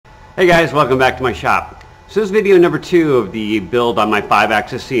Hey guys, welcome back to my shop. So this is video number 2 of the build on my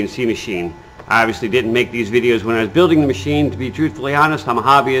 5-axis CNC machine. I obviously didn't make these videos when I was building the machine. To be truthfully honest, I'm a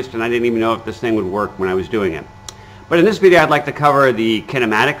hobbyist and I didn't even know if this thing would work when I was doing it. But in this video I'd like to cover the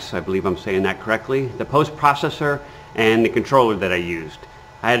kinematics, I believe I'm saying that correctly, the post-processor, and the controller that I used.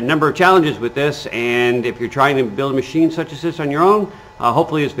 I had a number of challenges with this, and if you're trying to build a machine such as this on your own,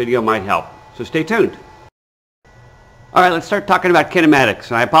 hopefully this video might help. So stay tuned. Alright, let's start talking about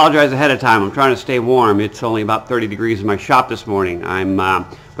kinematics. I apologize ahead of time. I'm trying to stay warm. It's only about 30 degrees in my shop this morning.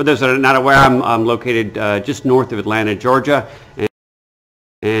 For those that are not aware, I'm located just north of Atlanta, Georgia.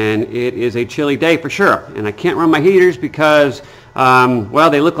 And it is a chilly day for sure. And I can't run my heaters because, well,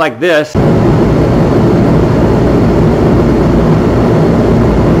 they look like this.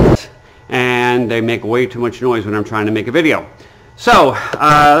 And they make way too much noise when I'm trying to make a video. So,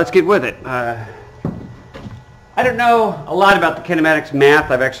 let's get with it. I don't know a lot about the kinematics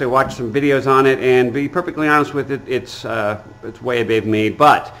math. I've actually watched some videos on it, and to be perfectly honest with it, it's way above me.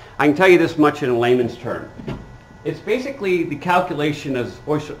 But I can tell you this much in a layman's term. It's basically the calculation of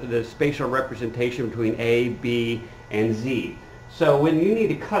the spatial representation between A, B, and Z. So when you need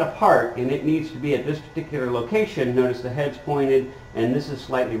to cut a part, and it needs to be at this particular location, notice the head's pointed, and this is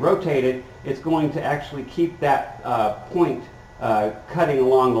slightly rotated, it's going to actually keep that point cutting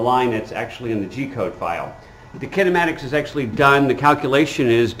along the line that's actually in the G-code file. The kinematics is actually done, the calculation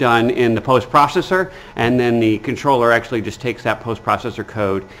is done in the post-processor, and then the controller actually just takes that post-processor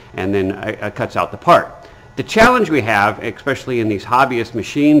code and then cuts out the part. The challenge we have, especially in these hobbyist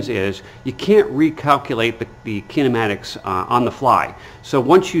machines, is you can't recalculate the kinematics on the fly. So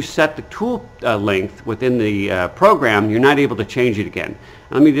once you set the tool length within the program, you're not able to change it again.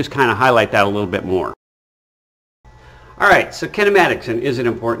 Let me just kind of highlight that a little bit more. Alright, so kinematics, and is it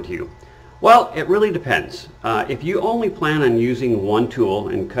important to you? Well, it really depends. If you only plan on using one tool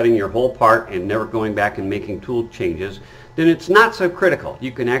and cutting your whole part and never going back and making tool changes, then it's not so critical.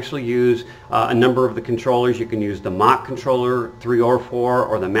 You can actually use a number of the controllers. You can use the Mach controller 3 or 4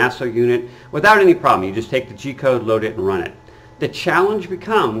 or the Masso unit without any problem. You just take the G-code, load it, and run it. The challenge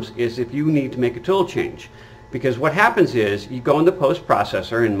becomes is if you need to make a tool change. Because what happens is you go in the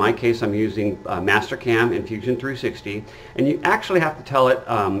post-processor, in my case I'm using Mastercam and Fusion 360, and you actually have to tell it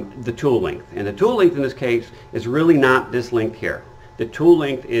the tool length. And the tool length in this case is really not this length here. The tool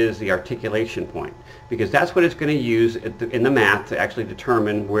length is the articulation point, because that's what it's going to use in the math to actually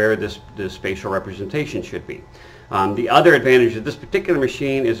determine where this spatial representation should be. The other advantage of this particular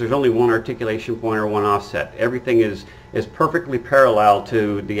machine is there's only one articulation point or one offset. Everything is perfectly parallel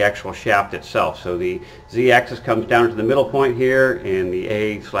to the actual shaft itself. So the Z-axis comes down to the middle point here, and the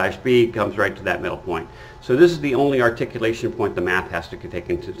A/B comes right to that middle point. So this is the only articulation point the math has to take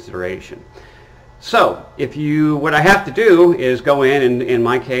into consideration. So what I have to do is go in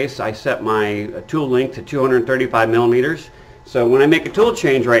my case, I set my tool length to 235 millimeters. So when I make a tool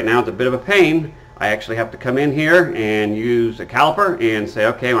change right now, it's a bit of a pain. I actually have to come in here and use a caliper and say,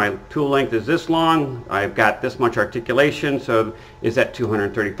 okay, my tool length is this long, I've got this much articulation, so is that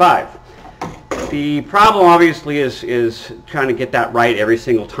 235? The problem obviously is trying to get that right every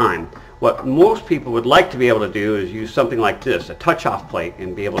single time. What most people would like to be able to do is use something like this, a touch-off plate,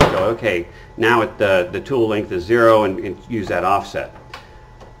 and be able to go, okay, now the tool length is 0 and use that offset.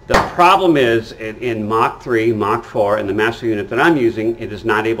 The problem is in Mach 3, Mach 4, and the Masso unit that I'm using, it is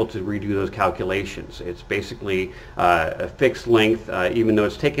not able to redo those calculations. It's basically a fixed length. Even though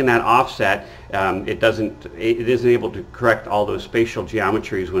it's taking that offset, it isn't able to correct all those spatial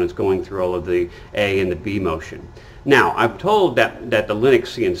geometries when it's going through all of the A and the B motion. Now, I'm told that the Linux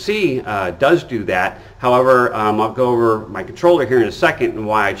CNC does do that. However, I'll go over my controller here in a second and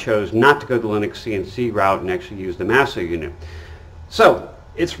why I chose not to go the Linux CNC route and actually use the Masso unit. So,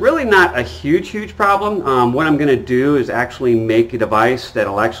 it's really not a huge problem. What I'm going to do is actually make a device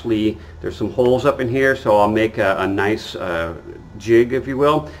that'll actually, there's some holes up in here, so I'll make a nice jig, if you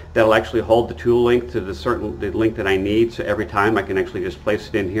will, that'll actually hold the tool length to the length that I need, so every time I can actually just place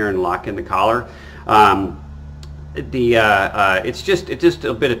it in here and lock in the collar. It's just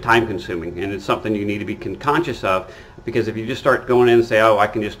a bit of time consuming, and it's something you need to be conscious of, because if you just start going in and say, oh, I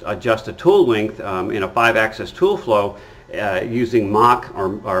can just adjust the tool length in a 5-axis tool flow using Mach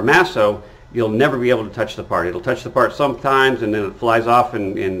or Masso, you'll never be able to touch the part. It'll touch the part sometimes, and then it flies off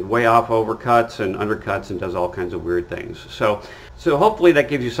and way off overcuts and undercuts and does all kinds of weird things. So hopefully that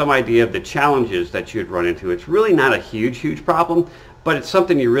gives you some idea of the challenges that you'd run into. It's really not a huge problem, but it's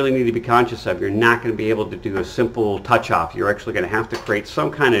something you really need to be conscious of. You're not going to be able to do a simple touch-off. You're actually going to have to create some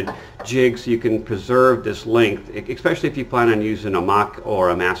kind of jig so you can preserve this length, especially if you plan on using a Mach or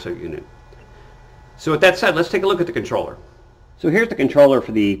a Masso unit. So with that said, let's take a look at the controller. So here's the controller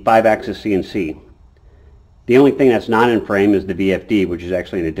for the 5-axis CNC. The only thing that's not in frame is the VFD, which is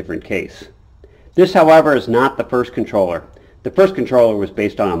actually in a different case. This, however, is not the first controller. The first controller was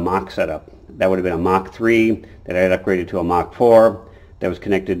based on a Mach setup. That would have been a Mach 3 that I had upgraded to a Mach 4 that was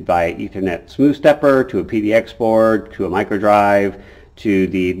connected by Ethernet smooth stepper to a PDX board, to a microdrive, to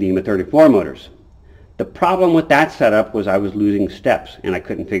the NEMA 34 motors. The problem with that setup was I was losing steps and I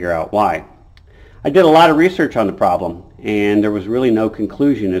couldn't figure out why. I did a lot of research on the problem and there was really no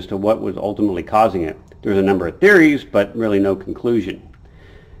conclusion as to what was ultimately causing it. There was a number of theories, but really no conclusion.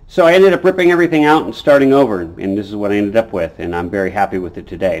 So I ended up ripping everything out and starting over, and this is what I ended up with, and I'm very happy with it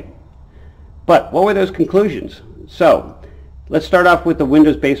today. But what were those conclusions? So let's start off with the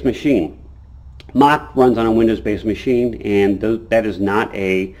Windows-based machine. Mach runs on a Windows-based machine, and that is not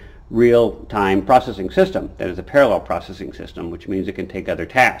a real-time processing system. That is a parallel processing system, which means it can take other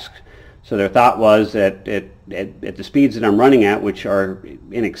tasks. So their thought was that at the speeds that I'm running at, which are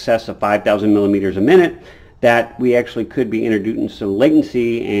in excess of 5,000 millimeters a minute, that we actually could be introducing some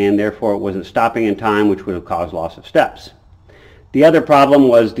latency, and therefore it wasn't stopping in time, which would have caused loss of steps. The other problem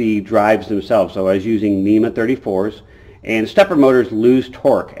was the drives themselves. So I was using NEMA 34s, and stepper motors lose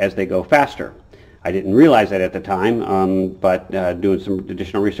torque as they go faster. I didn't realize that at the time, but doing some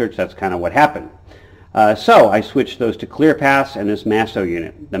additional research, that's kind of what happened. So I switched those to ClearPaths and this Masso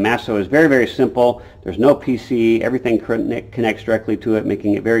unit. The Masso is very, very simple. There's no PC. Everything connects directly to it,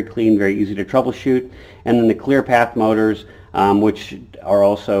 making it very clean, very easy to troubleshoot. And then the ClearPath motors, which are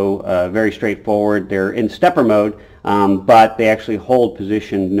also very straightforward. They're in stepper mode, but they actually hold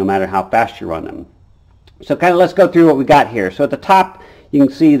position no matter how fast you run them. So kind of let's go through what we got here. So at the top, you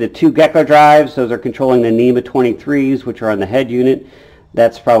can see the two Gecko drives. Those are controlling the NEMA 23s, which are on the head unit.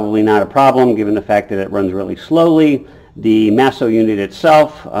 That's probably not a problem given the fact that it runs really slowly. The Masso unit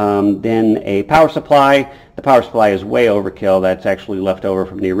itself, then a power supply. The power supply is way overkill. That's actually left over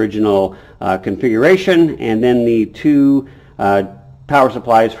from the original configuration. And then the two power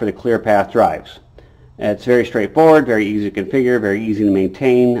supplies for the ClearPath drives. It's very straightforward, very easy to configure, very easy to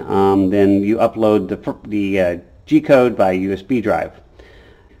maintain. Then you upload the G-code by USB drive.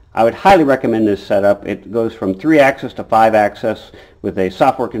 I would highly recommend this setup. It goes from 3-axis to 5-axis with a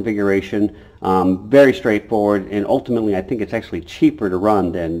software configuration, very straightforward, and ultimately I think it's actually cheaper to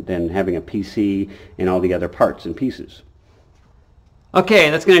run than having a PC and all the other parts and pieces. Okay,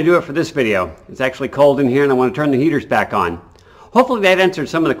 that's going to do it for this video. It's actually cold in here and I want to turn the heaters back on. Hopefully that answered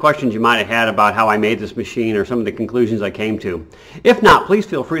some of the questions you might have had about how I made this machine or some of the conclusions I came to. If not, please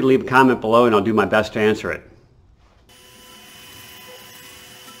feel free to leave a comment below and I'll do my best to answer it.